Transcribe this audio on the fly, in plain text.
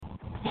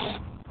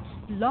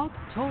Blog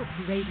Talk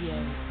Radio.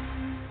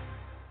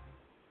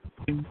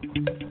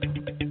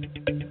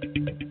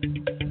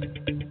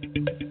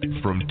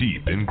 From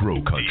deep in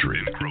Grow Country,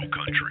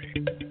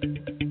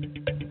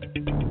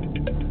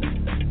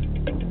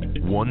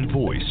 one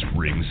voice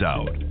rings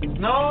out.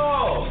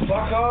 No!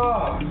 Fuck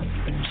off!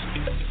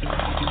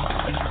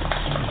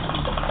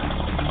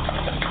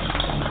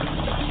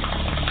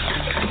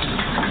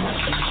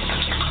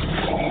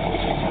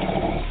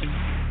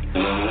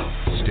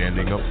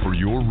 Standing up for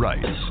your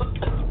rights,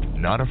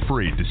 not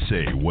afraid to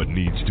say what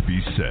needs to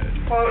be said.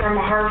 Quote from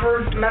a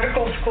Harvard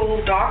Medical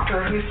School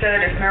doctor who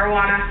said if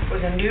marijuana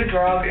was a new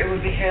drug, it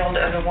would be hailed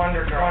as a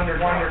wonder drug.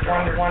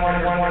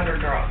 Wonder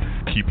drug.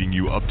 Keeping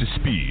you up to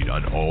speed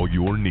on all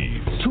your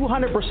needs.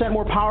 200%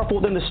 more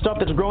powerful than the stuff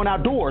that's grown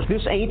outdoors.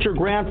 This ain't your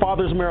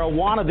grandfather's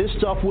marijuana. This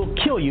stuff will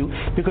kill you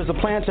because the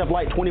plants have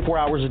light 24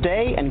 hours a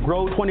day and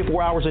grow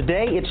 24 hours a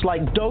day. It's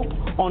like dope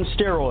on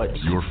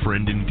steroids. Your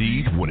friend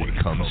indeed when it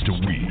comes to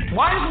weed.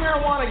 Why is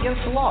marijuana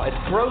against the law? It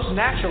grows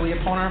naturally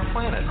upon our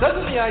planet.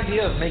 Doesn't the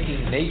idea of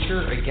making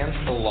nature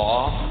against the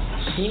law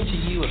seem to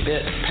you a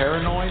bit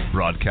paranoid?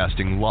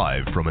 Broadcasting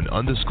live from an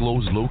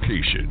undisclosed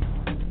location,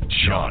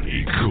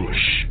 Johnny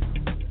Kush.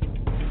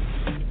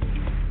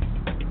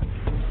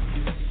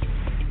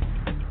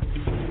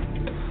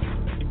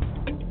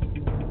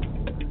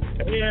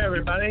 Hey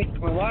everybody,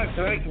 we're live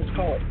tonight. Let's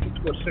call it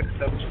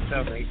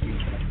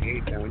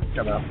 646-767-1828. And we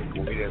come out with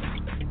the latest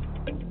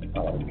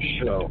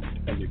show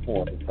and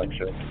before the tech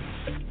show.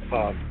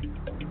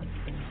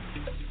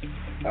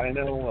 I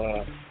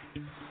know,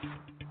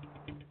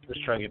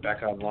 just trying to get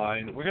back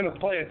online. We're going to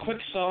play a quick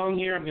song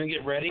here. I'm going to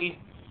get ready.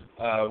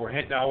 We're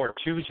hitting hour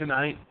 2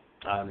 tonight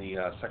on the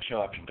sex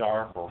show after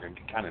dark. We're going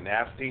to get kind of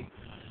nasty.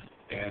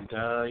 And,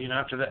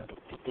 after that,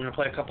 we're going to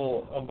play a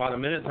couple, about a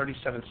minute,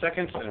 37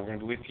 seconds, and we're going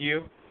to be with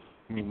you.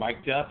 Be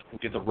mic'd up,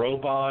 get the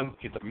robe on,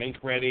 get the mink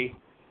ready,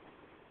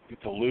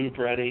 get the lube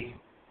ready,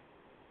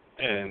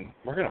 and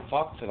we're going to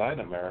fuck tonight,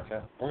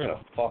 America. We're going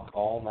to fuck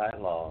all night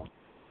long.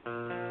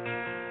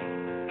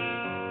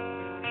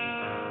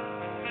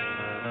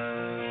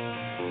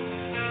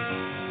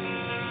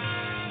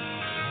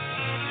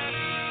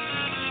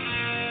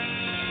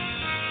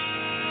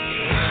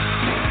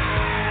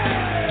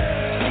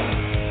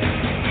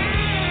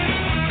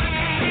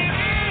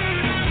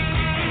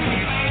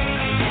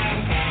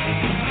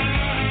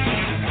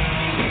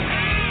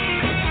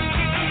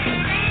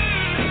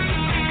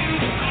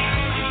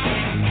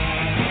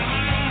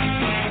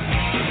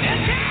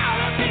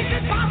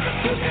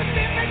 It's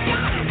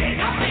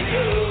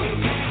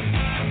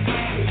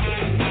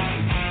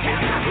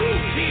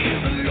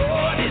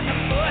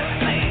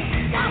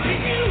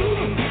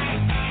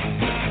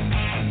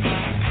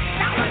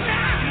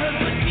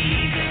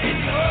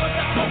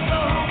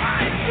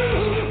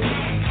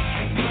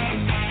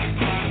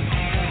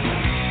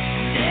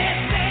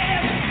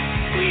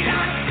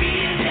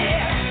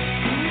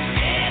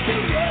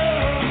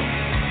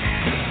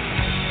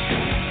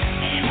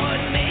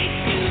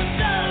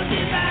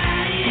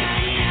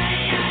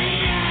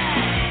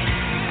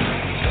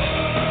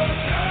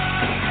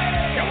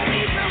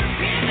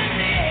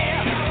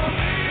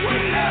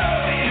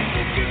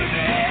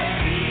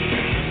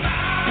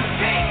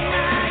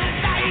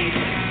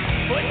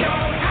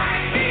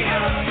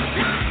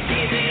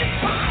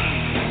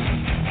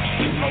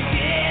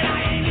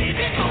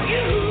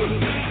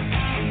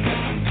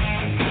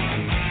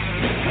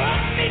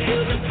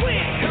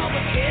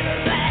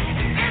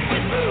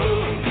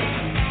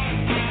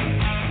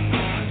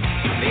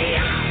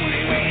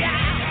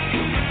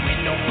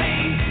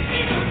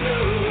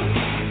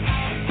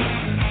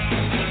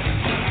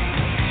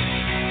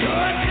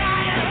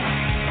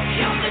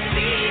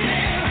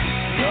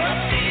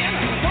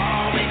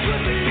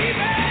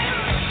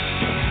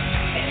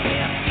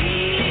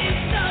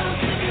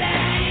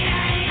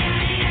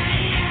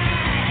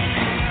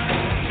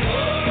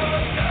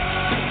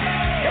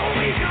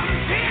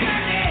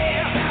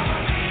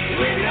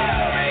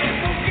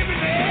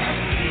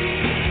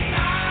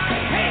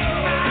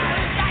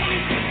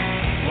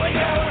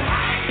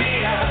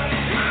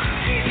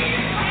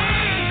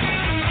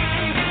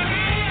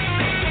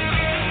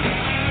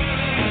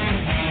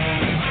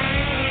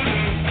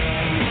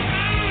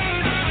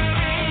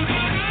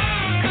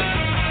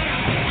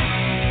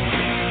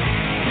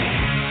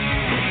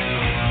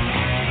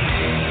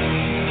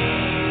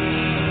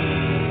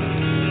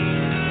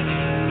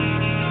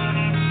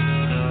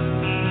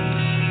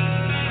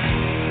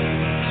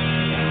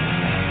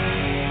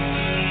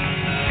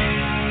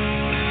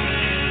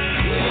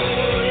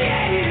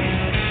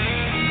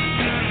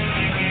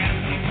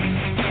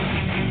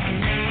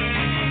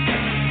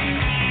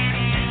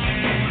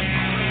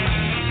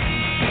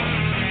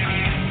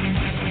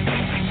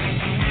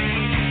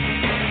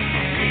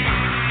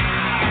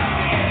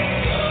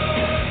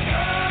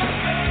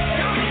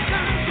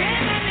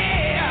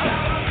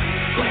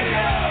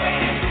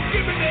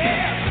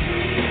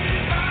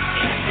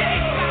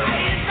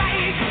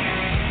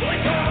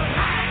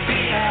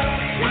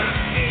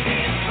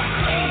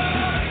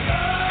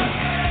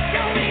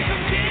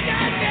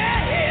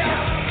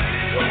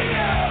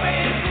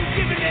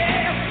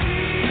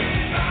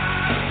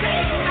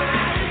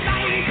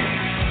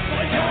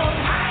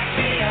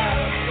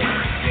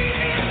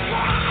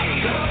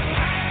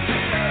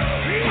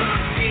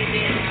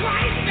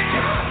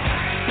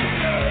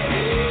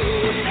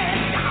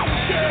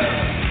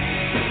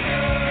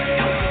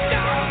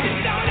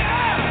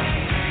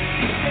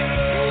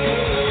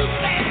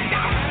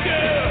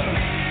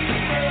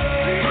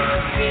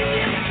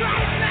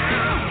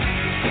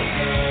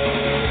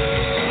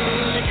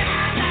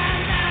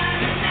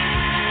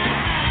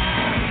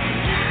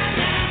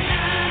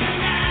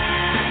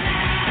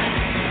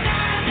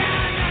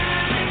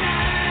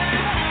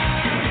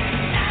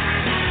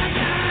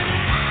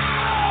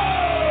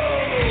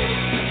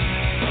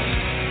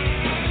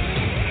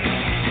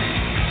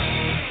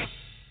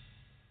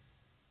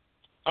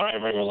All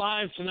right, we're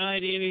live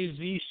tonight. It is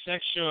the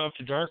Sex Show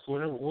After Dark.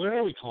 What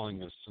are we calling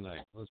this tonight?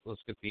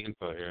 Let's get the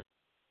info here.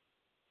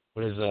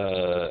 What is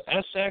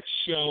SX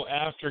Show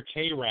After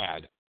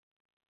Krad?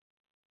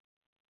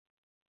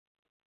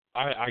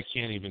 I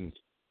can't even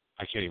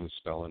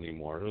spell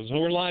anymore. So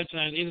we're live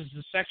tonight. It is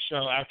the Sex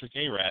Show After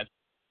Krad,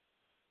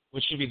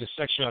 which should be the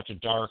Sex Show After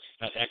Dark,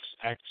 not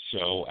XX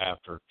Show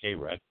After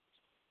Krad.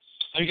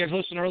 You guys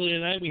listened earlier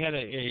tonight. We had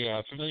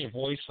a familiar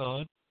voice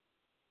on.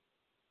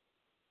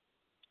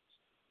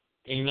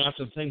 And you know,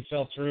 after the thing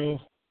fell through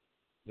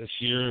this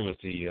year with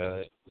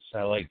the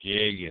satellite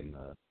gig and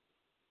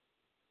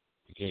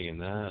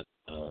that,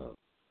 I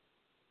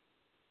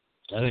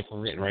think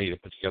we're getting ready to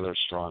put together a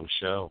strong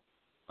show.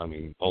 I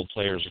mean, old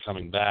players are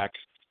coming back.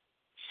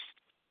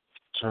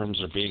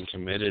 Terms are being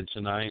committed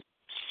tonight.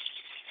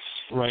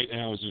 Right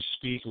now, as we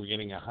speak, we're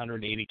getting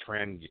 180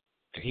 grand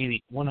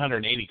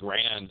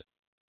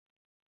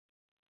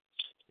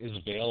is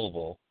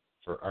available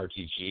for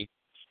RTG.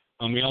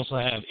 We also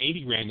have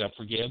 80 grand up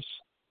for gives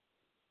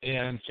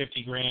and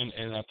 50 grand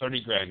and a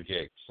 30 grand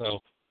gig.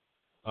 So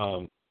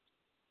our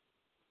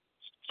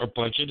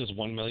budget is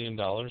 $1 million.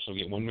 So we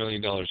get $1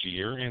 million a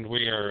year, and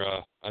we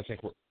are, I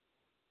think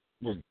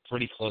we're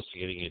pretty close to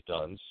getting it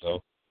done.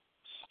 So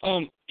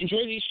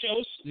enjoy these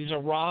shows. These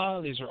are raw.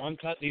 These are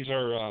uncut. These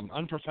are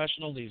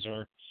unprofessional. These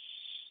are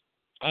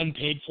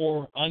unpaid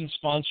for,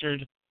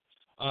 unsponsored.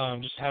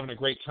 Just having a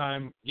great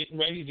time, getting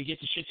ready to get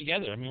the shit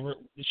together. I mean,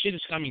 the shit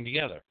is coming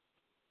together.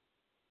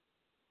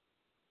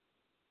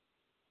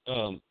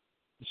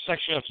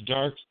 Sex Show After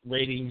Dark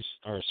ratings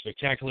are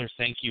spectacular.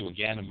 Thank you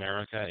again,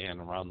 America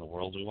and around the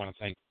world. We want to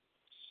thank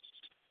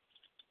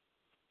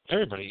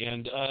everybody.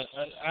 And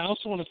I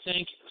also want to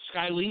thank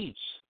Sky Leads.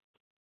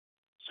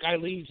 Sky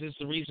Leads is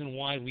the reason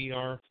why we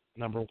are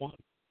number one.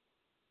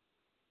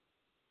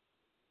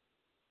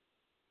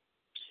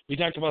 We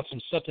talked about some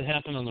stuff that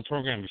happened on the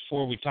program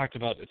before. We talked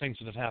about the things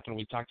that have happened.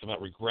 We talked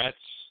about regrets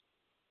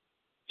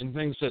and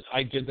things that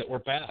I did that were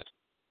bad.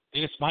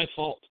 And it's my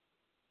fault.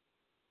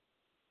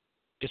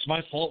 It's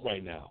my fault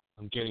right now.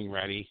 I'm getting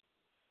ready.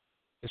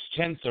 It's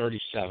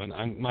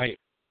 10:37. My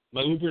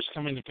Uber's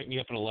coming to pick me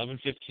up at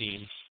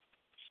 11:15.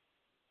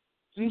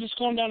 I'm just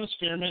going down to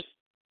Spearmint.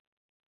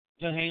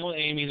 Gonna hang out with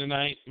Amy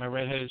tonight, my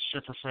redheaded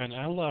stripper friend.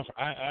 I love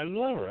her. I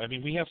love her. I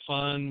mean, we have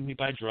fun. We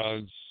buy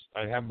drugs.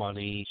 I have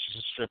money.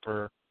 She's a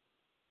stripper.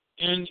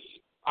 And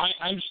I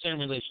understand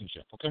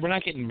relationship. Okay, we're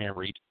not getting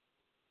married.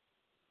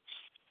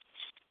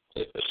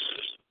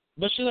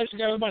 But she likes to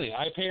go with money.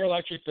 I pay her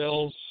electric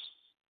bills.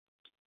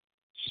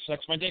 She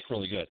sucks my dick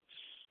really good.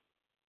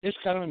 It's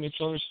kind of a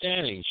mutual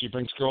understanding. She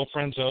brings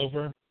girlfriends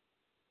over.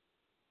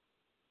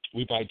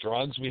 We buy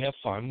drugs. We have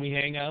fun. We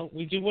hang out.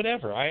 We do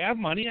whatever. I have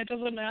money. It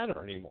doesn't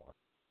matter anymore.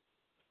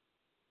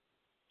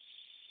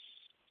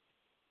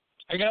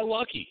 I got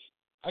lucky.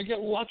 I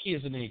got lucky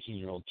as an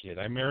 18-year-old kid.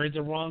 I married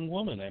the wrong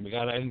woman. I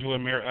got into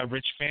a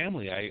rich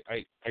family. I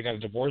got a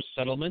divorce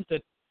settlement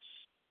that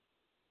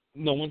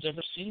no one's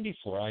ever seen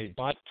before. I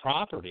bought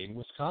property in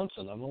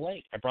Wisconsin on the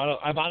lake. I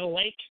bought a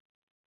lake.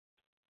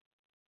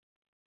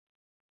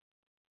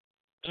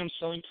 And I'm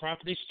selling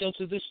property still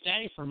to this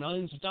day for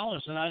millions of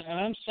dollars, and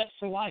I'm set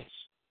for life.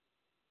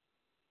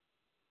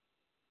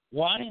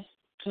 Why?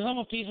 Because I'm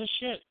a piece of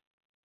shit.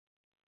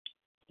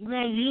 I'm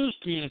going to use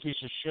being a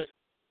piece of shit.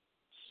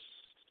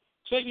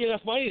 Make me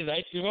enough money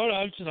tonight to go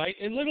out tonight,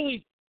 and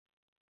literally,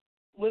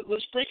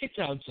 let's break it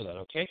down to that,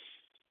 okay?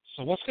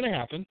 So what's going to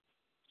happen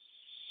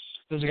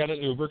is I got an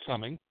Uber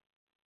coming.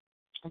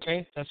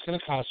 Okay, that's going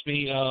to cost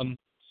me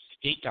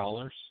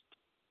 $8.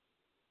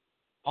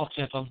 I'll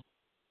tip them.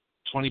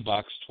 $20,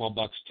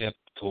 $12 tip,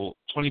 cool.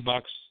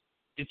 $20.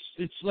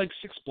 It's like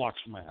 6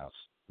 blocks from my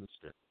house.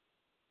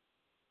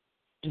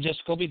 And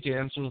Jessica will be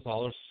dancing with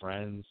all her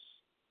friends.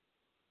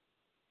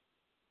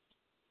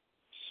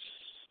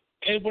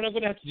 And what I'm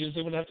going to have to do is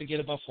I'm going to have to get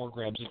about 4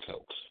 grams of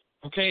coke.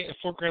 Okay,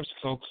 4 grams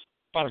of coke,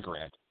 about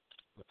 $1,000.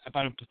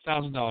 About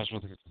 $1,000 worth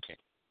of cocaine.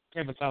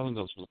 Okay, $1,000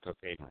 worth of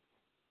cocaine. Okay,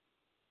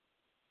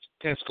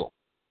 that's cool.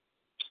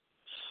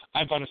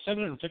 I bought a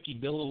 750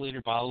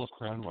 milliliter bottle of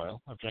Crown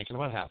Royal. I've drank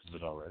about half of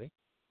it already.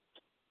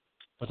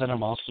 But then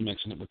I'm also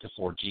mixing it with the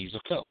 4 G's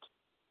of Coke.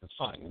 That's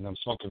fine. And I'm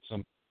smoking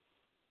some.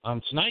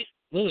 Tonight,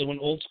 literally went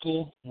old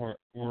school. We're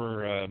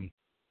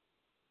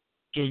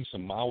doing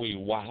some Maui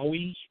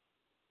Wowie.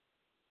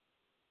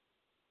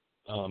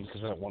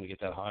 Because I don't want to get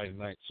that high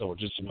tonight. So we're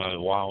just some Maui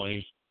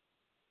Wowie.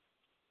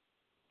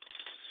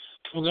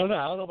 We'll go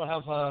down. I'll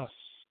have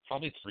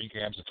probably 3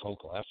 grams of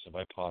Coke left in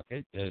my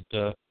pocket.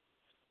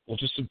 We'll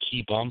do some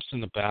key bumps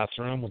in the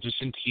bathroom. We'll do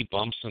some key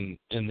bumps in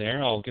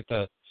there. I'll get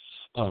the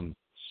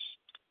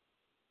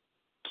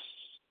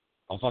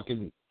I'll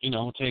fucking,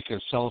 take a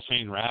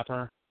cellophane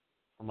wrapper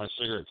for my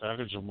cigarette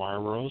package of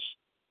Marlboros.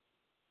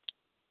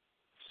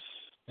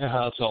 And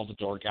I'll tell the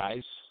door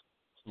guys,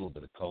 a little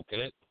bit of Coke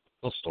in it.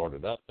 They'll store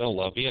it up. They'll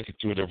love me. I can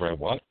do whatever I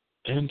want.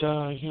 And,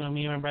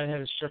 me and my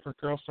redheaded stripper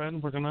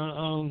girlfriend, we're going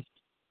to,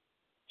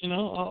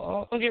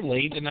 I'll get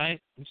laid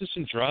tonight. Do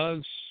some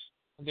drugs.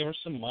 I'll give her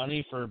some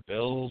money for her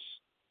bills.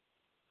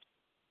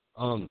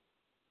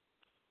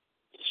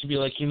 she'd be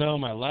like,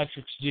 my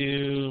electric's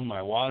due,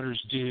 my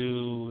water's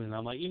due, and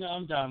I'm like,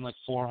 I'm down like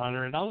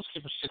 $400, and I'll just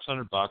give her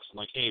 $600. I'm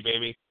like, hey,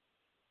 baby,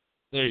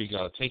 there you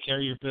go. Take care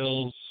of your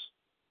bills,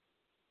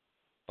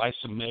 buy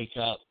some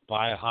makeup,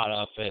 buy a hot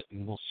outfit,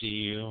 and we'll see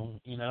you,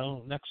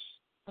 next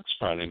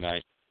Friday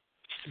night,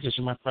 because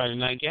you're my Friday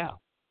night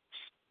gal.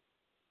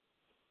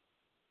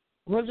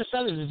 What I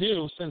decided to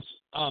do, since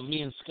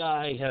me and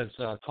Sky has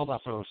called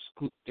out for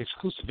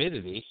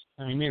exclusivity,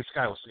 me and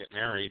Sky will get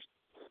married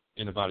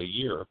in about a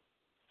year,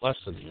 less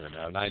than a year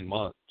now, 9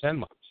 months, 10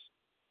 months,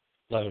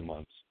 11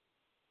 months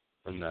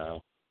from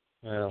now.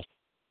 Well,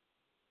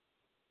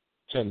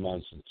 10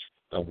 months and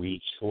a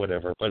week or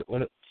whatever. But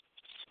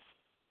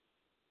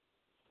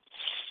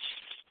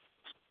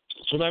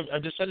so what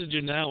I've decided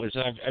to do now is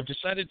I've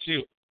decided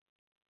to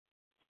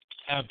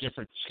have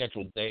different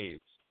scheduled days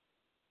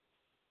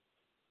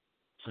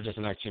for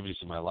different activities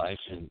in my life,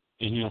 and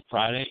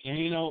Friday,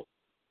 and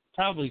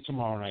probably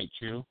tomorrow night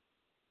too.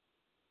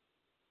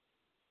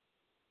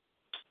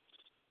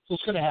 So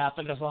what's going to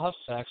happen is I'll have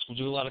sex, we'll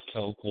do a lot of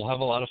coke, we'll have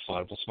a lot of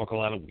fun, we'll smoke a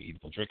lot of weed,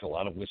 we'll drink a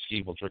lot of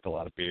whiskey, we'll drink a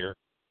lot of beer,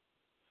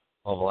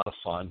 we'll have a lot of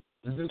fun.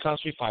 It's going to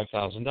cost me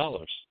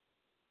 $5,000.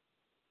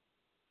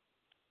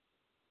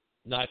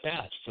 Not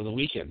bad for the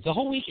weekend. The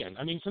whole weekend.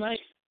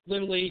 Tonight,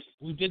 literally,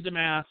 we did the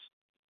math.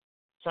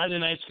 Friday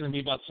night's going to be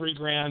about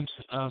 $3,000.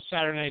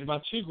 Saturday night,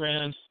 about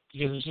 $2,000,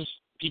 because it's just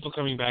people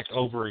coming back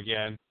over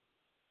again.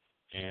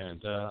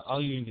 And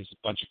all you need is a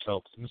bunch of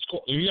coke. And it's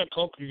cool. If you got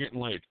coke, you're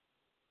getting laid.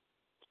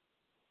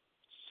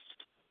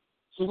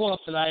 So we'll go out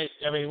tonight.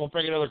 We'll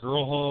bring another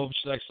girl home.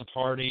 She likes to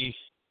party.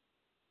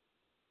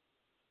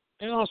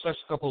 And I'll sex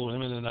a couple of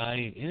women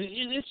tonight. And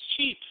it's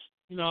cheap.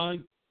 I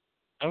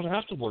don't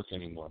have to work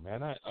anymore,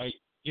 man. I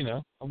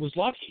was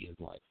lucky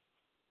in life.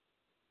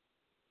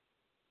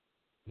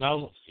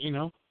 Now,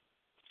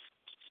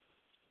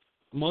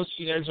 most of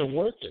you guys are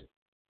working.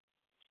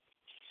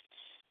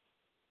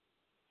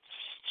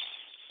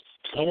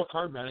 I work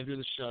hard, man. I do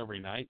this show every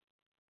night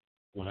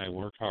when I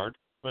work hard,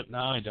 but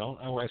now I don't.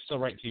 I still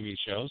write TV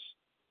shows.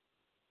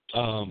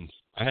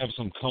 I have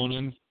some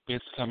Conan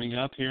bits coming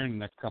up here in the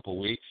next couple of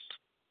weeks.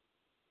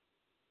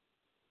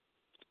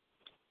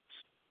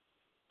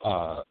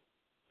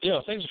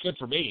 Things are good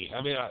for me.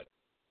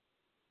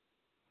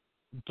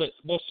 But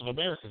most of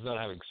America's not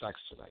having sex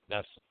tonight.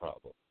 That's the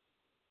problem.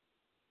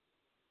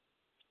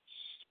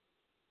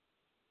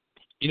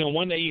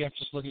 One day you have to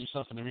just look at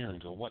yourself in the mirror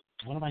and go, what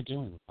am I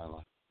doing with my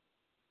life?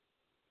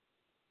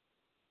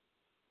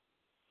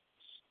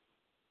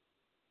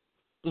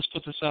 Let's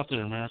put this out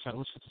there, America.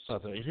 Let's put this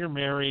out there. If you're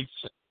married,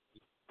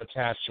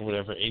 attached, or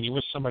whatever, and you're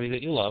with somebody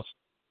that you love,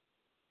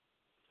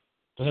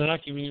 but they're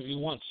not giving you what you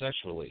want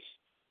sexually.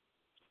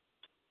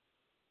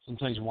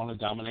 Sometimes you want a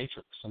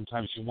dominatrix.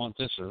 Sometimes you want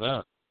this or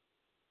that.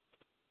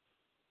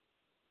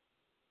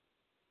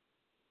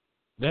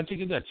 Then to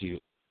give that to you,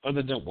 or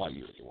they don't want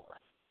you anymore.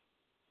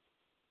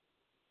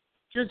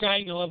 If you're a guy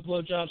and you love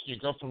blowjobs and your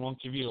girlfriend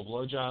won't give you a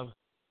blowjob,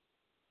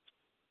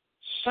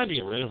 it's time to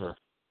get rid of her.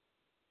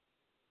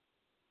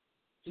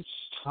 It's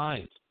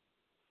time.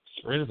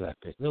 Get rid of that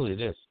bitch. Really,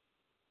 it is.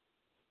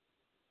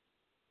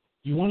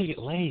 You want to get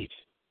laid.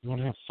 You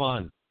want to have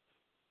fun.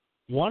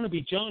 You want to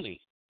be Joni.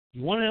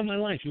 You want to have my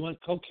life. You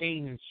want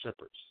cocaine and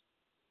strippers.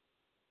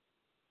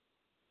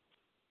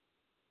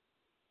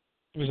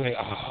 It was like,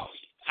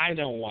 I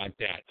don't want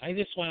that. I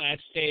just want a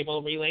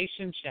stable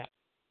relationship.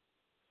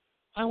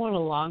 I want a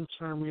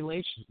long-term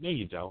relationship. No,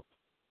 you don't.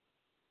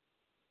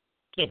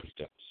 Nobody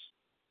does.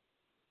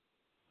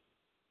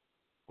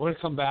 We're going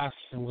to come back,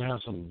 and we're going to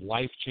have some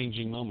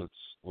life-changing moments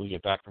when we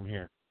get back from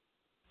here.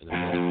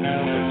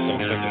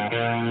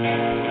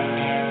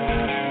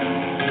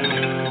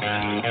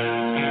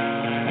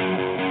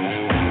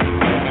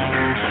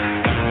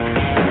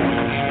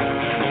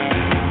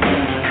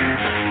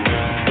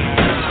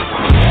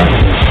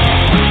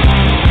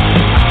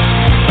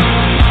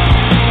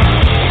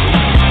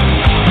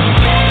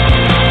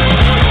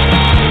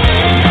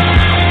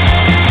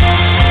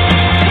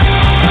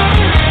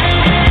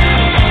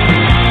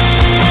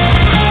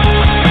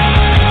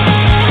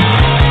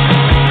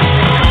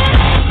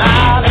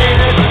 My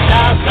baby was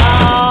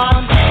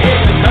doggone. If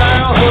the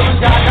girl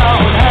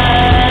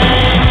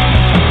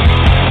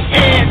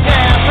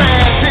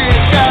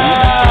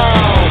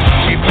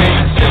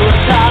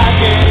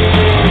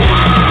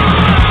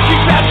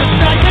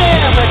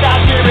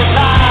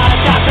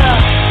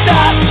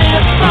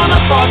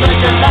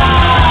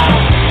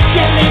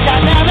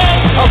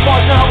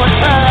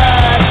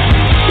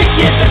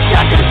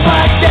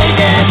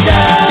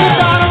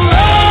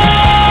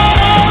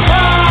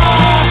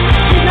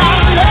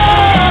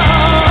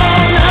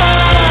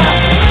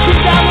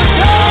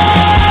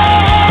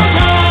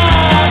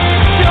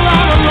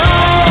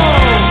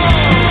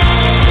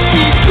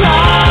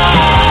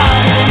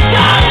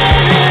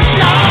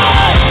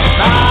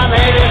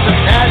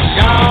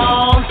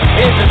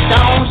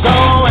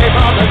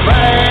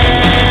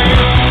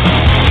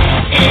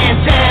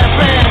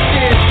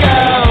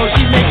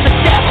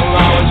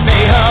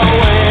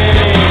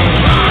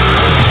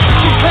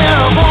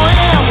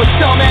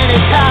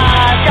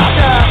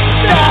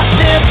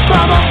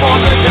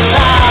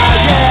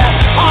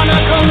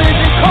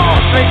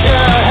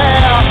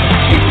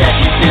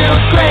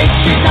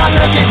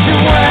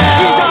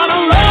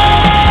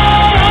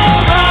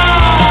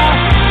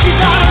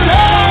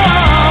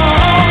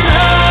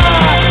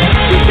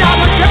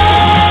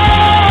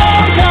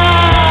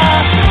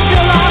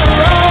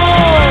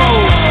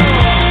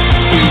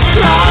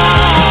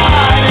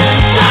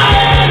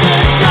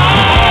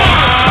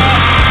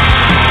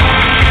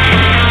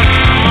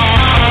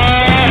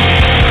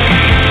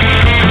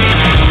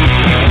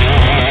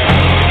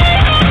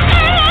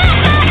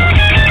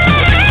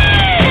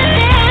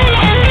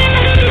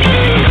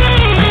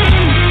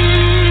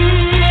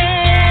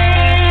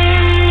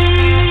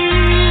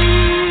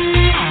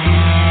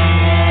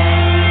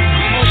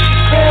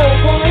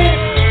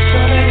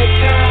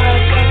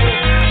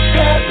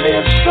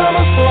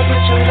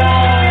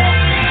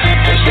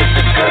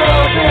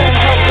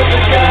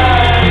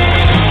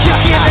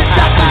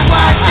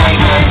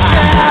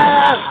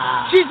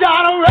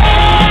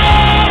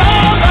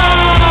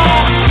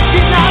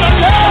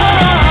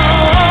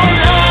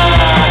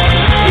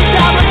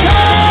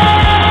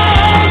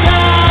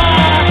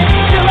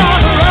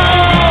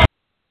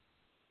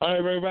All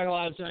right, we're back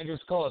live tonight. Give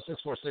us a call at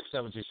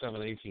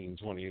 646-727-1820.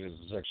 It is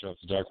the Sex Show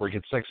After Dark, where it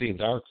gets sexy and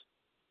dark.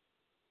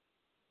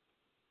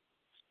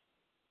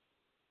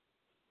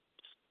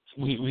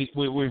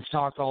 We've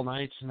talked all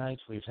night tonight.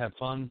 We've had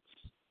fun.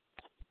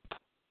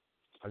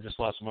 I just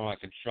lost my mic.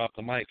 I dropped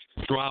the mic.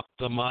 Drop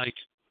the mic.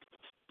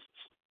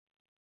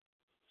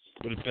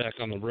 Put it back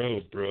on the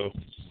road, bro.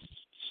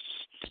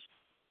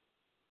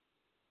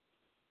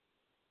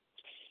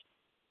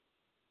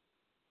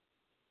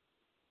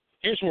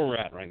 Here's where we're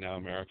at right now,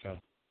 America.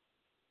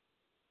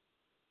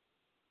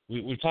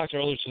 We talked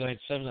earlier tonight,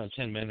 7 out of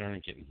 10 men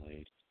aren't getting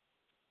laid.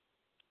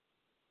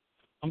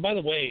 And by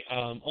the way,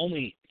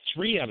 only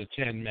 3 out of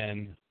 10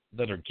 men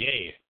that are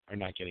gay are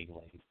not getting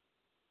laid.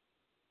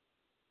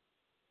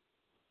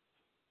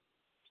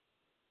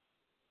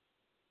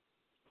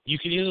 You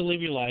can either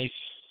live your life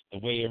the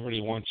way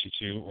everybody wants you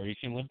to, or you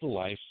can live the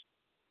life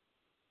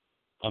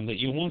that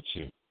you want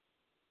to.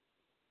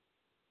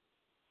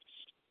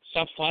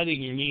 Stop fighting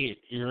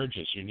your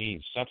urges, your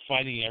needs. Stop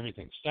fighting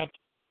everything. Stop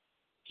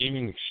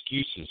giving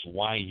excuses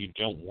why you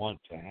don't want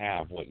to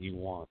have what you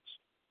want.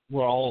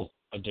 We're all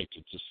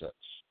addicted to sex.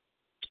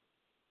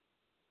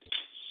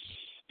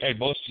 Hey,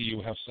 most of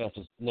you have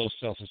low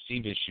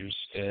self-esteem issues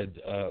and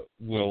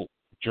will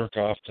jerk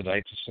off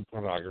tonight to some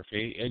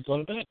pornography and go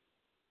to bed.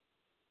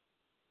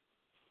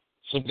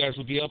 Some guys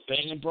will be up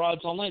banging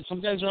broads all night.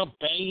 Some guys are up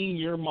banging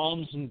your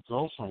moms and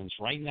girlfriends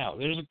right now.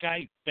 There's a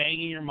guy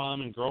banging your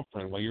mom and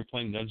girlfriend while you're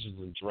playing Dungeons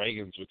and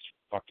Dragons with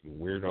your fucking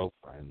weirdo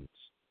friends.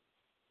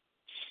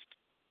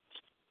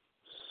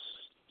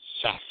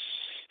 Sex.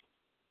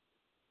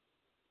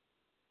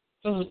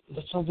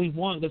 That's all we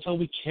want. That's all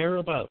we care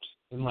about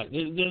in life.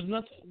 There's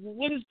nothing.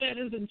 What is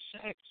better than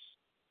sex?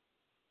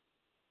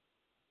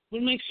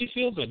 What makes you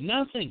feel good?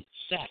 Nothing.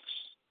 Sex.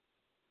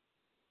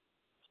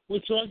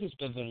 What drug is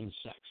better than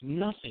sex?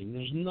 Nothing.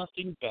 There's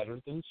nothing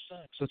better than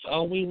sex. That's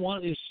all we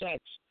want is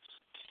sex.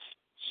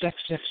 Sex,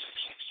 sex, sex,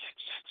 sex, sex,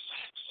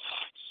 sex,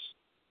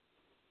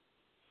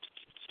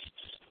 sex,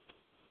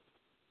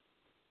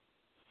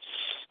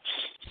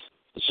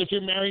 sex. So if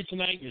you're married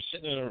tonight, you're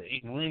sitting in a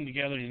room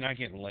together, you're not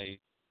getting laid.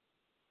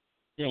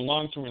 You're in a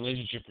long-term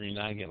relationship where you're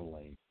not getting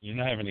laid. You're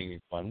not having any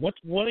fun. What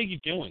are you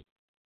doing?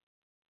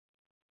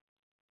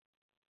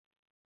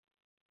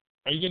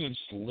 Are you going to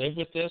just live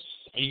with this?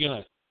 Are you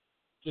going to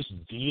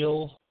just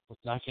deal with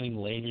not getting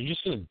laid? Are you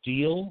just going to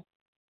deal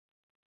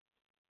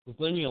with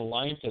living a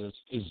life that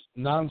is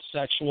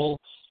non-sexual?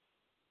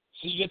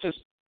 So you get this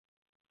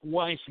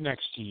wife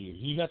next to you.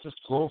 You got this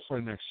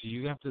girlfriend next to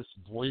you. You got this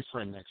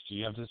boyfriend next to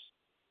you. You have this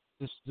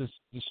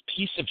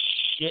piece of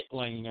shit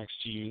laying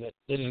next to you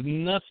that is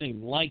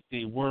nothing like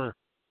they were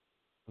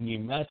when you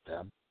met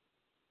them.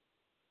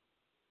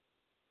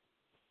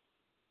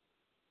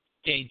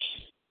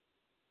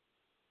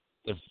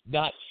 They're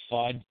not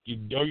fun. You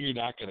know you're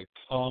not going to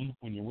come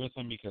when you're with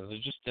them because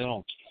they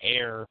don't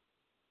care.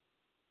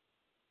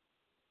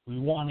 We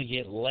want to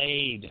get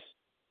laid.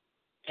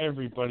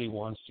 Everybody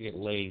wants to get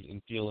laid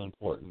and feel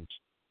important.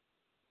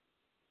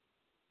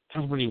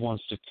 Everybody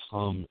wants to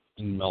come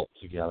and melt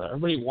together.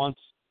 Everybody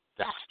wants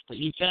that, but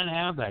you can't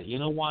have that. You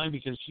know why?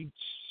 Because you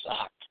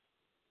suck.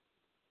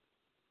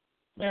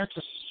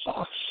 America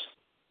sucks.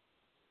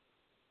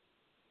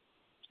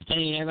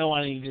 Hey, I don't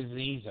want any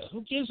disease.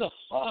 Who gives a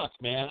fuck,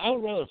 man? I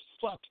would rather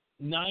fuck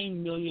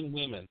 9 million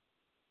women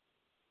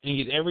and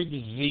get every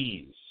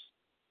disease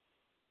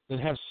than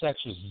have sex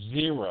with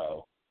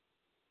 0,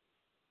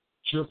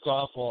 jerk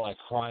off while I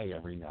cry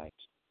every night.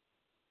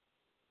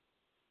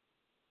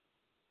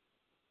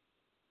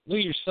 Look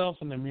at yourself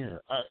in the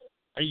mirror.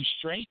 Are you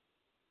straight?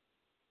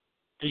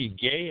 Are you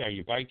gay? Are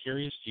you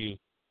bi-curious? Do you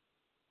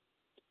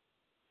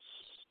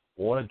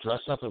want to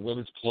dress up in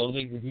women's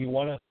clothing? Do you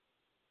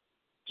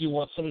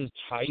want somebody to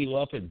tie you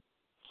up and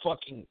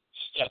fucking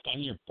step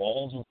on your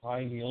balls with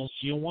high heels?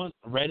 Do you want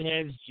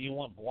redheads? Do you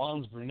want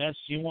blondes, brunettes?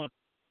 Do you want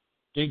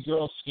big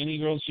girls, skinny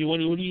girls? What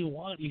do you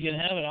want? You can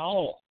have it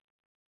all.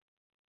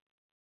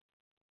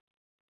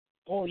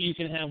 Or you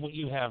can have what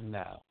you have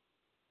now.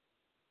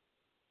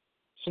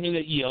 Somebody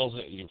that yells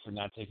at you for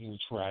not taking the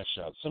trash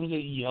out. Somebody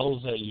that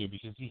yells at you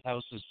because the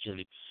house is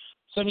dirty.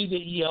 Somebody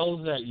that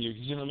yells at you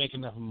because you don't make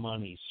enough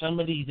money.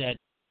 Somebody that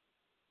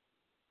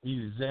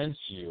resents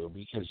you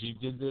because you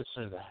did this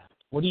or that.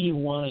 What do you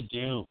want to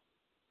do?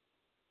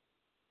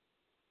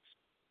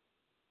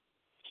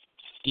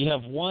 You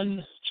have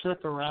one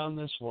trip around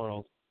this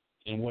world,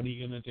 and what are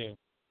you going to do?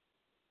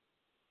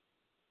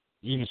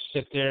 You're going to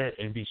sit there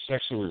and be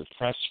sexually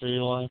repressed for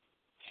your life?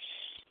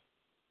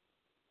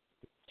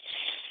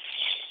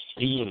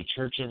 You go to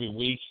church every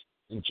week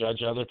and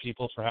judge other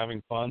people for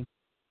having fun?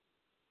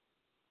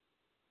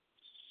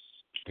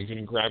 You're going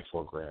to grab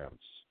 4 grams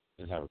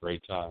and have a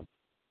great time.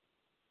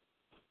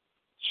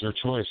 It's your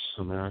choice,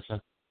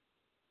 America.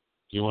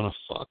 Do you want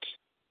to fuck?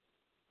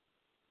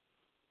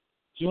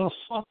 Do you want to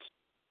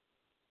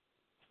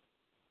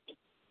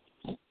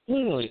fuck?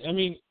 Literally, I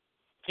mean,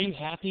 are you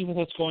happy with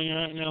what's going on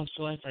right now in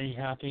your life? Are you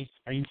happy?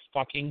 Are you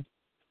fucking?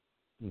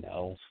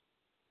 No.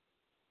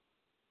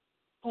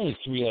 Only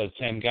 3 out of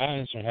 10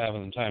 guys are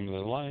having the time of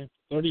their life.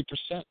 30%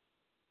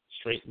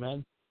 straight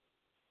men.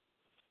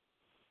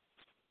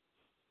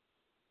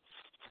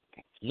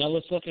 Now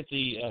let's look at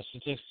the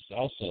statistics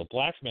also.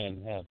 Black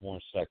men have more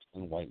sex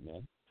than white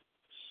men.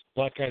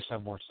 Black guys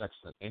have more sex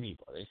than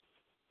anybody.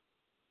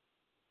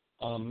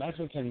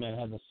 Mexican men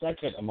have the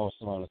second most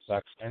amount of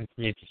sex and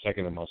create the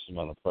second most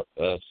amount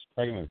of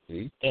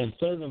pregnancy. And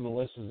third on the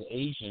list is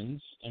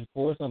Asians, and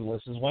fourth on the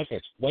list is white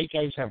guys. White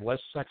guys have less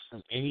sex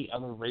than any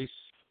other race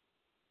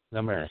in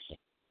America.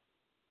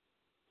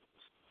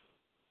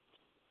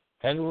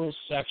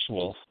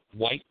 Heterosexual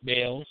white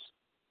males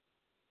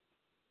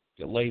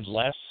get laid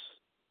less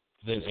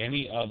than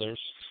any others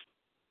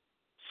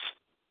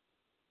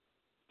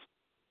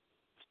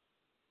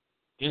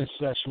in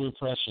sexual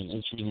repression.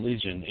 It's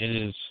religion. It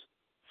is,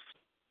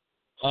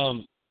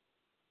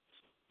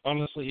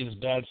 honestly, it is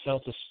bad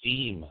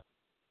self-esteem.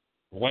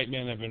 White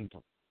men have been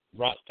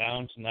brought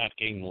down to not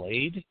getting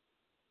laid,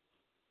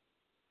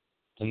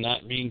 to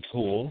not being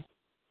cool,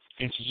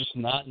 and to just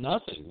not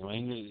nothing. I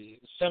mean,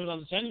 7 out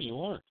of 10 of you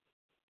aren't.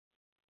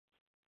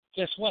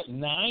 Guess what?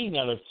 9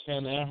 out of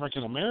 10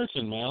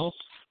 African-American males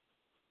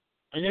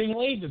are getting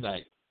laid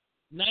tonight.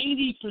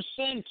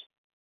 90%.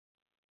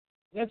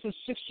 That's a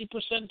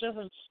 60%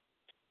 difference.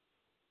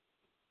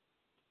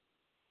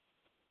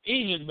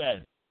 Asian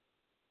men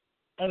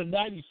at a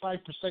 95%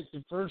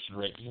 conversion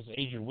rate because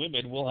Asian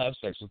women will have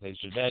sex with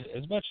Asian men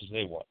as much as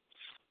they want.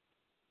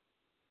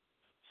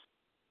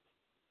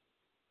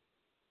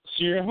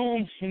 So you're at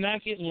home, you're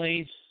not getting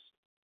laid.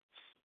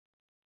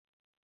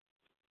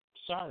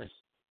 Sorry.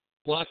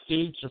 Black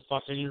dudes are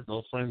fucking your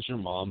girlfriends, your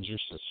moms, your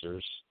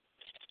sisters.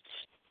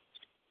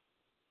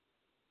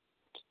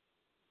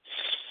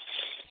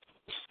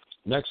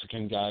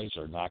 Mexican guys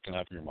are knocking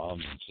up your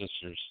moms and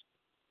sisters.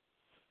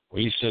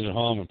 We sit at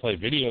home and play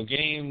video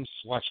games,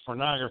 watch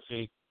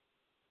pornography,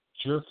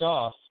 jerk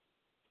off,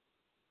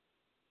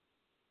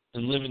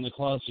 and live in the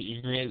closet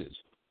you created.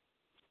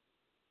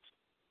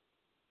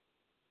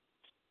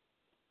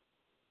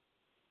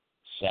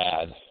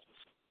 Sad.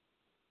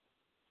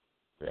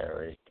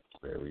 Very,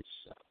 very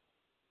sad.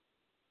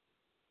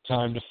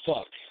 Time to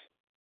fuck.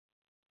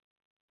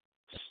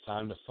 It's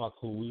time to fuck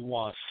who we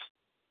want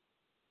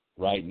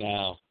right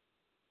now.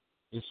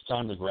 It's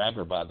time to grab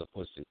her by the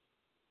pussy.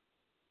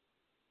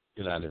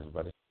 Good night,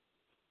 everybody.